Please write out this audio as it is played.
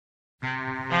Well,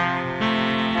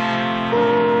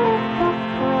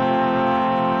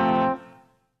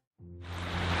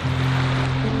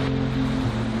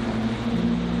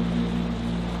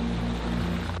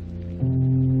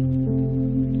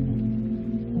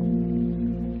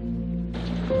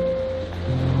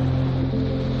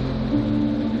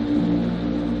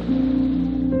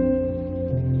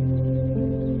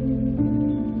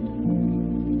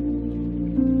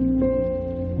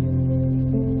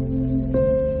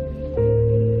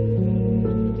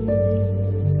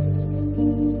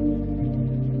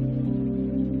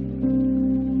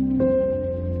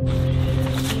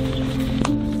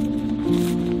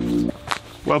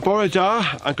 bore da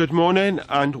and good morning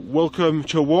and welcome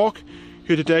to a walk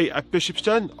here today at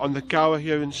Bishopston on the Gower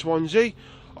here in Swansea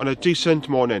on a decent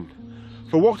morning.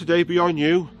 For a walk today beyond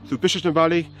you through Bishopston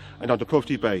Valley and down to Pwll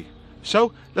Du Bay.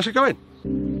 So let's get going.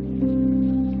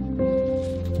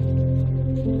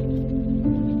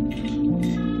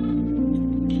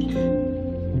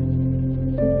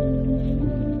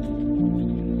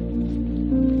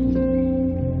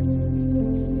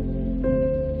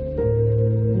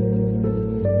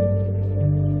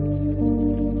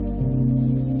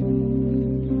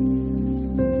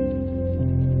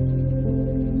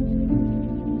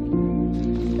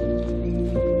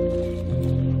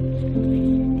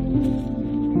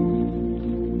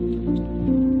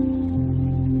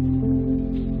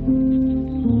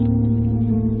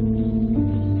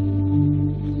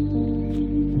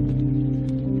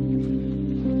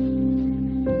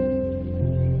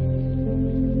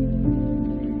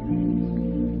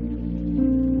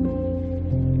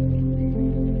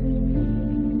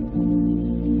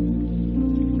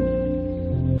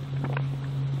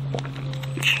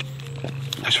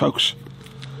 Folks.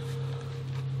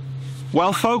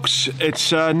 Well folks,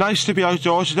 it's nice to be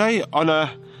outdoors today on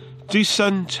a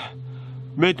decent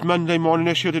mid-Monday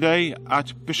morning-ish here today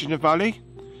at Bishopston Valley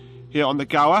here on the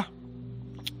Gower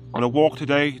on a walk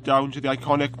today down to the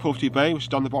iconic Pwll Du Bay, which is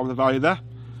down the bottom of the valley there.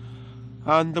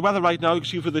 And the weather right now, you can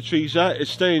see through the trees there, it's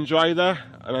staying dry there,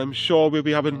 and I'm sure we'll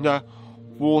be having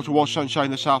wall-to-wall sunshine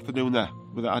this afternoon there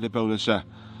with the added bonus there.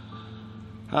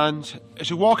 And it's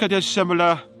a walk I did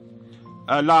similar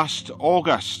last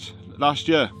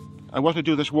year. I was going to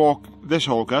do this walk this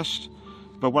August,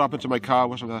 but what happened to my car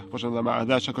wasn't the matter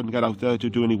there, so I couldn't get out there to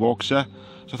do any walks there.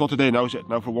 So I thought today now is it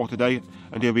now for a walk today,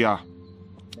 and here we are.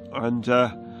 And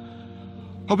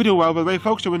hope you're doing well, by the way,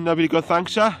 folks. Doing really good,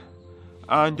 thanks, sir.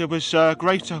 And it was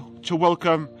great to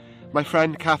welcome my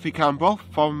friend Kathy Campbell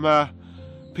from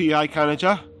PEI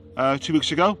Canada 2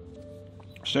 weeks ago.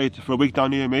 Stayed for a week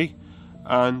down near me,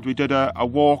 and we did a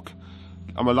walk.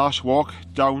 On my last walk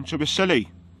down to Basili.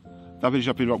 That village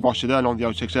up in watching there along the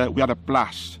outtakes there. We had a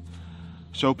blast.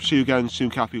 So see you again soon,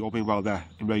 Kathy, all being well there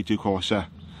in very due course there.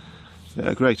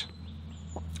 Great.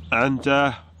 And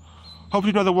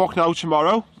hopefully another walk now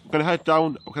tomorrow. We're gonna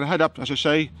head up, as I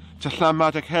say, to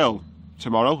Llanmaddock Hill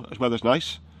tomorrow, as weather's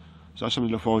nice. So that's something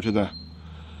to look forward to there.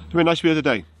 It's been nice to be here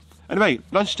today. Anyway,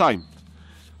 lunchtime.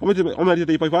 What am I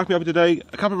today by back? We have today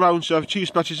a couple of rounds of cheese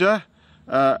splotches there.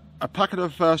 A packet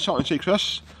of salt and sea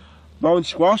crisps, round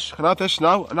squash. Can have this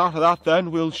now, and after that then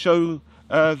we'll show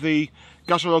the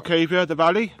gastronomical cave here at the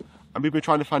valley, and we've been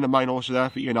trying to find a mine also there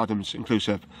for Ian Adams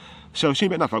inclusive. So see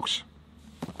you in a bit now, folks.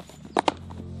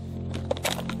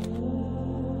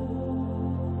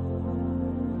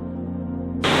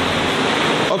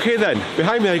 Okay then,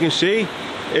 behind me you can see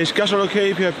is gastronomical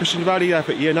cave here at Bishopston Valley here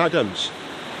for Ian Adams.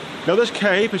 Now this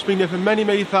cave has been there for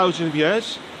many thousands of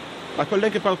years. I put a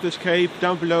link about this cave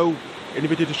down below in the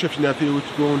video description there for you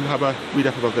to go and have a read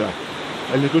up about there.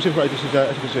 And the good thing about this is there,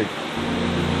 as you can see.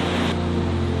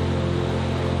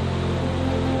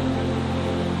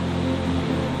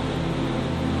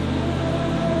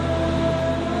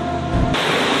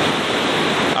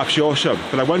 Absolutely awesome.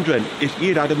 But I'm wondering, is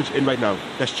Ian Adams in right now?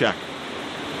 Let's check.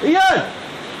 Ian!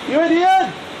 You in,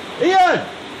 Ian? Ian!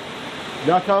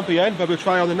 No, I can't be in, but we'll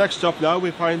try on the next stop now.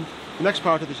 We'll find the next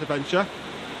part of this adventure.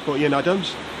 For Ian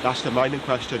Adams, that's the mine in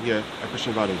question here at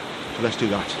Bishopston Valley. So let's do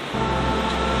that.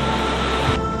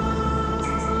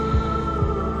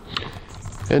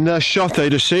 In the shot there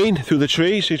you've seen through the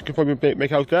trees, you can probably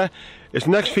make out there, is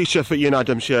the next feature for Ian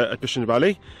Adams here at Bishopston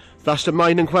Valley. That's the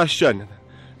mine in question.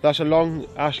 That's a long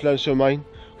ash limestone mine,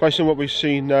 quite similar to what we've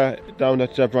seen down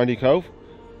at Brandy Cove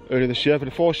earlier this year, but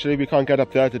unfortunately we can't get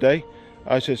up there today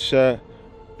as it's a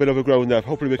bit overgrown there.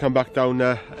 Hopefully we'll come back down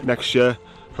next year.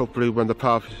 Hopefully when the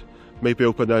path may be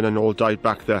open then and all died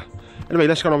back there. Anyway,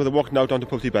 let's go on with the walk now down to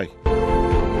Pwll Du Bay.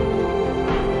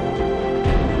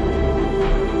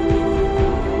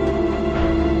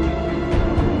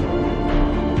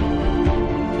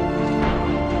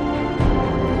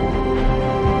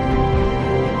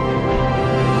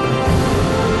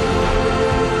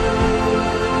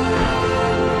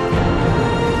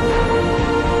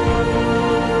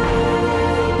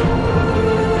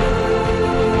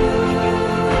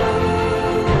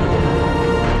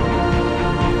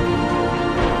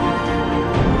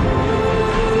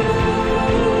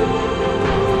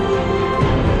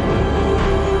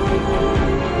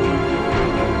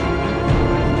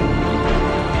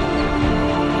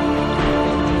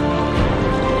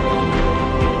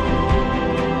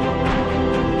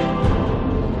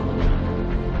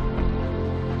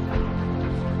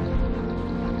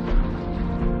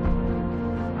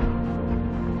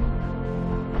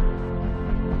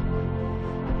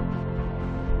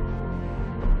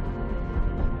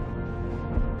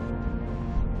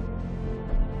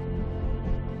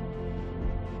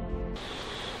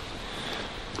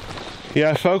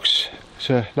 Yeah folks,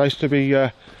 it's nice to be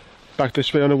back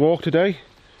this way on a walk today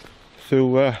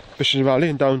through Bishopston Valley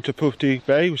and down to Pwll Du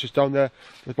Bay, which is down there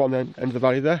at the bottom end of the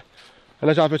valley there. And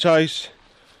as advertised,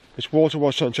 it's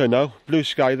wall-to-wall sunshine now, blue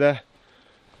sky there.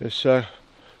 It's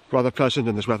rather pleasant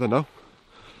in this weather now.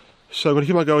 So I'm going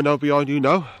to keep on going now beyond you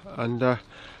now, and I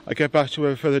get back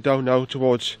to further down now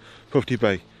towards Pwll Du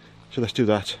Bay. So let's do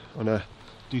that on a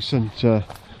decent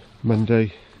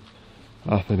Monday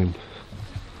afternoon.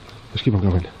 Let's keep on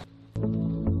going.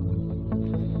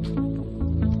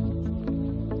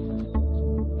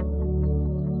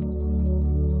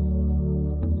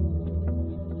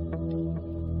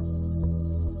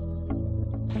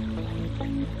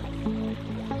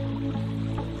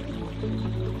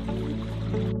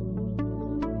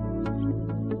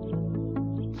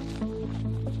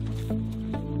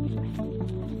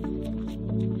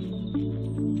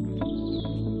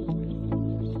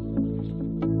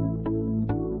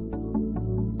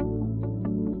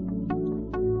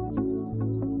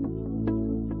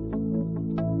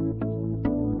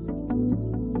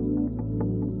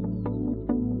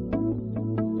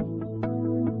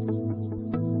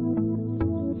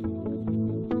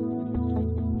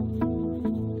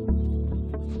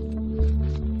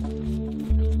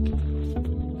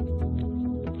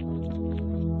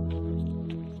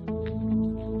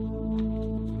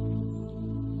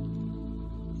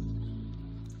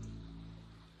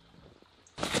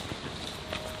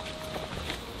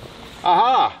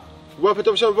 Aha! Well for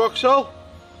Bishopston Vauxhall.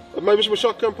 My Mr.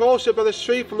 Shotgun Paul stood by this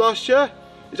tree from last year.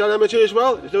 He's done MOT as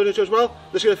well, he's doing it as well.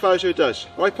 Let's get a fire so he does.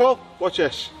 Alright Paul, watch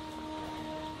this.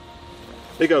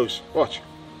 Here he goes, watch.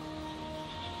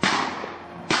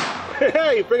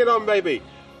 Hey, bring it on baby.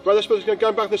 Brother Spurs is going to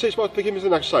go back to the same spot, pick him as the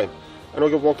next time. And we're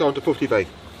going to walk down to Pwll Du Bay.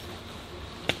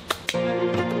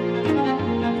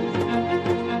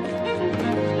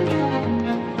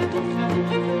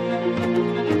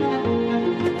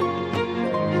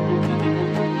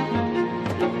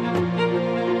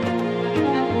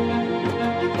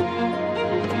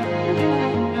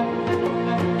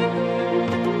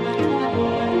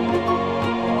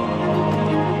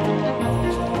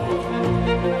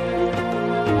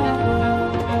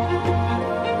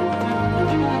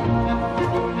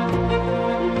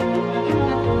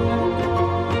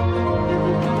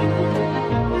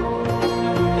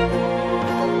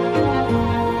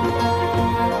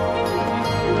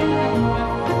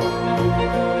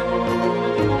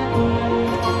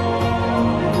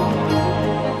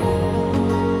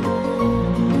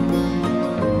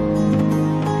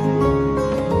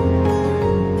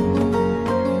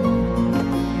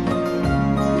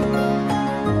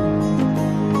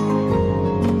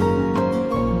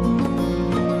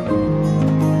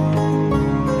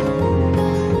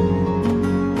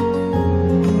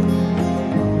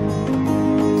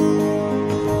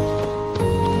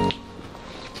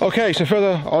 Okay, so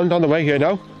further on down the way here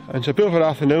now, and it's a beautiful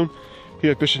afternoon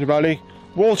here at Bishopston Valley,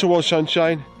 wall-to-wall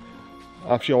sunshine,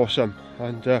 absolutely awesome.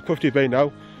 And Pwll Du Bay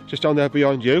now, just down there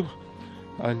beyond you,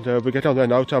 and we'll get down there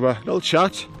now to have a little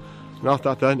chat, and after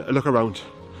that then a look around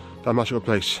that magical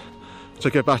place. So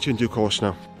get back to you in due course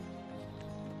now.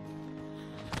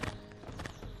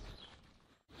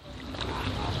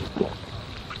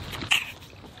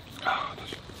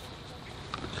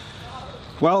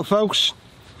 Well folks,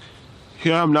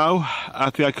 here I am now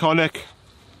at the iconic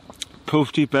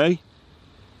Pwll Du Bay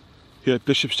here at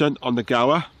Bishopston on the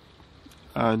Gower,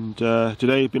 and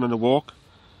today I've been on a walk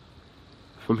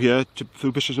from here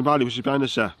through Bishopston Valley, which is behind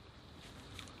us there.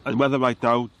 And weather right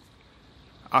now,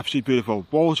 absolutely beautiful,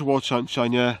 wall to wall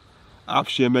sunshine here,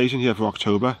 absolutely amazing here for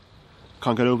October,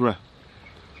 can't get over it.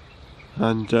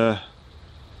 And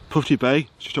Pwll Du Bay,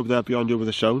 just over there beyond you with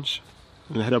the stones.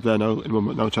 I'm going to head up there now in a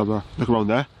moment now to have a look around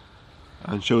there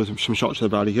and show them some shots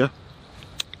of the valley here.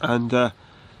 And I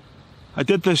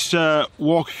did this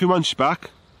walk a few months back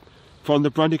from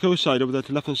the Brandy Coast side over there to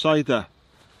the left hand side there,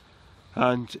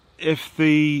 and if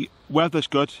the weather's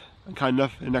good and kind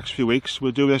enough in the next few weeks,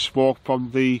 we'll do this walk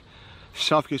from the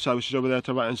Southgate side, which is over there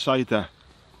to the right hand side there.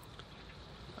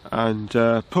 And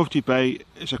Pwll Du Bay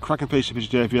is a cracking place to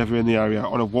visit if you're ever in the area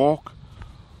on a walk,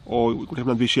 or you can come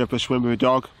on the beach here for a swim with a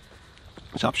dog.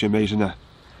 It's absolutely amazing there.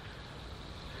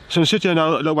 So I'm sitting here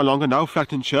now a little while longer now,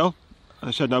 reflect and chill. And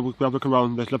I said now we'll have a look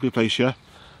around this lovely place here,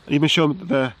 and even show them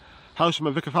the house where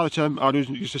my vicar father Tim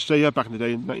used to stay here back in the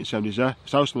day in the 1970s there.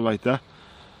 His house on the right there.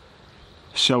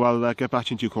 So I'll get back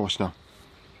to you in due course now.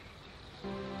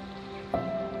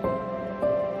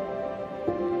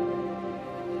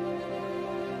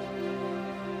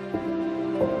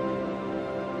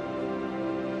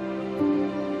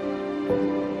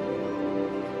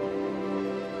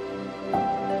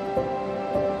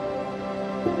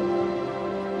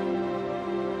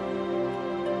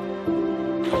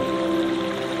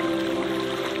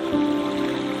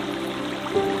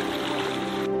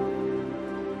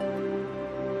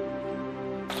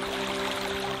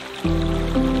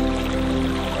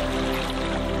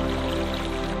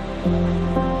 It's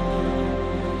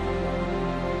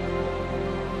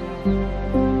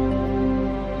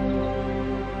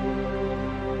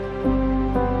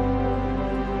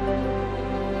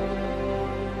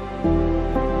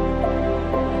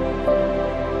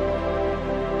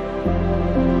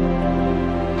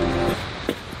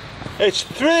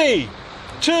 3,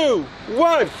 2,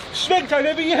 1. Swing time,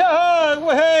 baby! Yeehaw!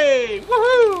 Wahey!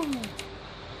 Woohoo!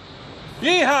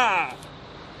 Yeehaw!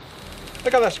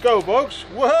 Look at us go, folks!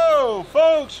 Whoa,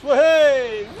 folks!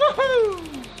 Wahey!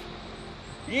 Woohoo!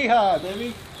 Yeehaw,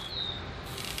 baby!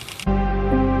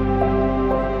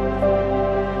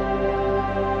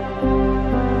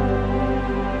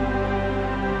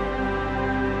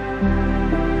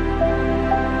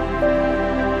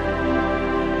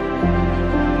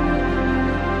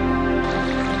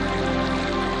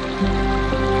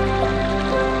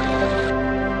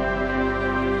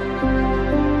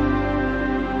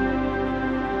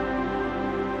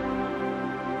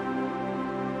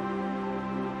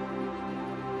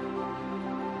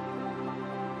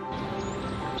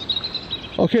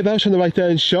 Okay, that was from the right there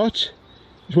in shot.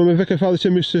 It's when my Vicar Father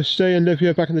Tim used to stay and live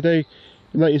here back in the day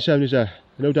in the 1970s there.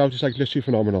 No doubt it's like literally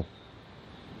phenomenal.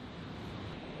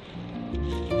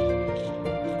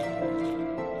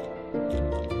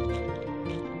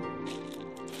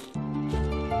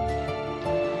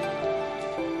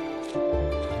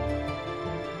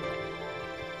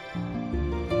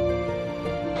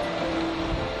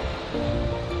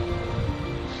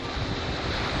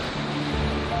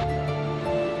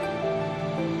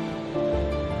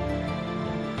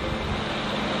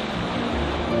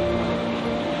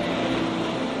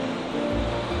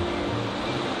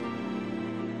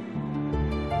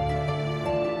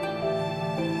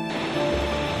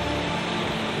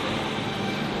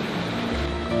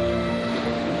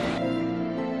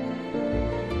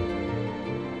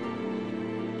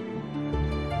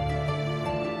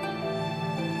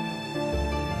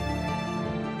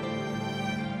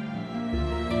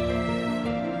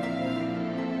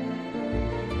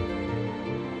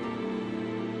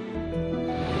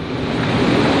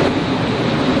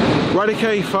 Right,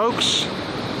 okay folks,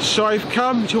 so I've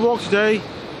come to walk today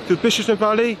through Bishopston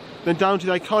Valley, then down to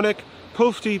the iconic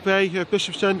Pwll Du Bay here at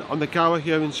Bishopston on the Gower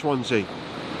here in Swansea.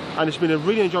 And it's been a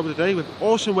really enjoyable day with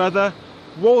awesome weather,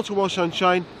 wall-to-wall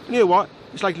sunshine, and you know what,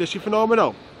 it's like literally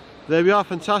phenomenal. There we are,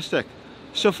 fantastic.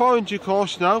 So far in due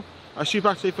course now, I'll see you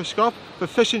back today for Scop for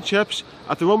fish and chips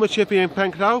at the Roma Chippy in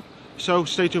Penclow, so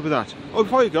stay tuned for that. Oh,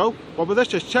 before you go, what about this,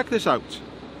 just check this out.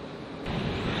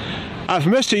 And for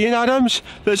Mr. Ian Adams,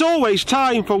 there's always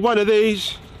time for one of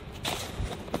these.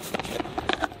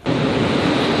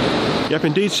 Yep,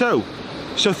 indeed so.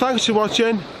 So thanks for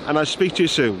watching, and I'll speak to you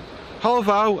soon.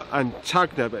 Halvau and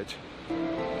tag nebbit.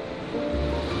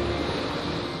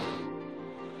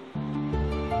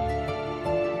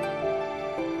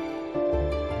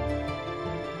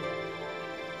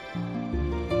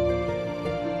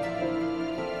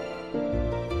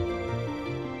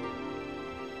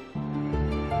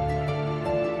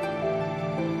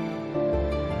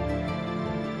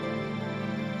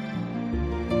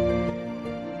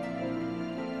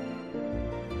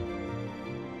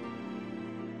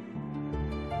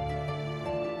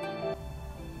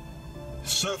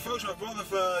 So folks, I've brought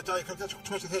the Diet Coke that's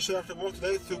 23rd after walk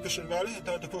today through Bishopston Valley and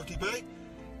down to Pwll Du Bay.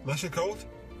 Nice and cold,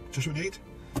 just what we need.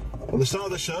 On the start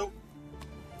of the show,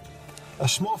 a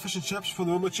small fish and chips from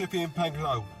the Roma Chippy in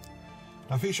Penclow.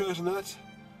 Now feature is in that,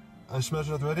 and smells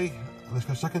are ready, and let's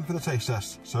go second for the taste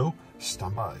test, so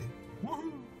stand by.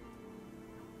 Woohoo!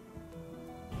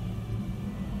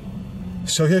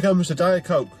 So here comes the Diet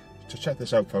Coke, so check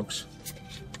this out folks.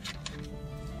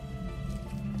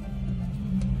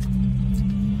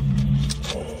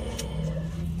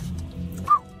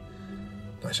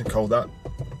 Nice and cold that.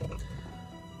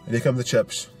 And here come the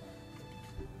chips.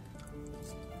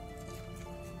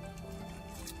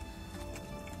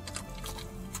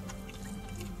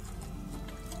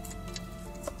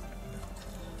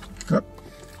 Yep.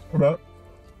 What about?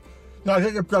 No, I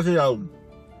think you're bloody old.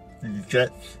 These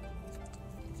chips.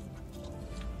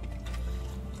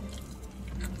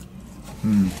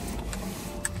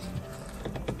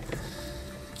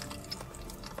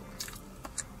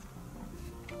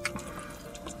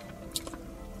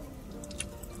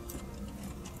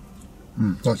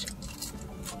 Nice.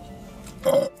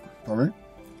 Sorry.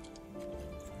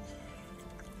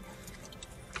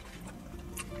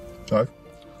 So, and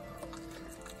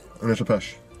there's a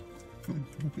fish.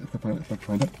 If I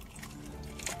find it.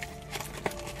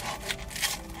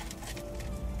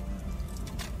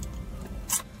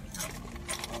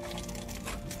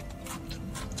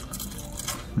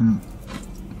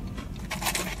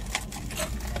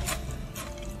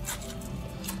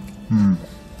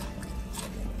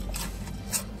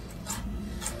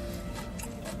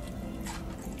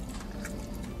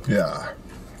 Yeah.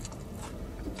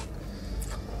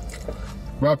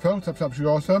 Well, Phil, that's absolutely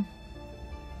awesome.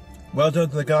 Well done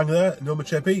to the gang there, Norma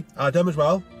Chippy, Adam as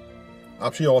well.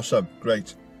 Absolutely awesome,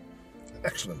 great.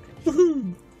 Excellent.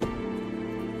 Woohoo!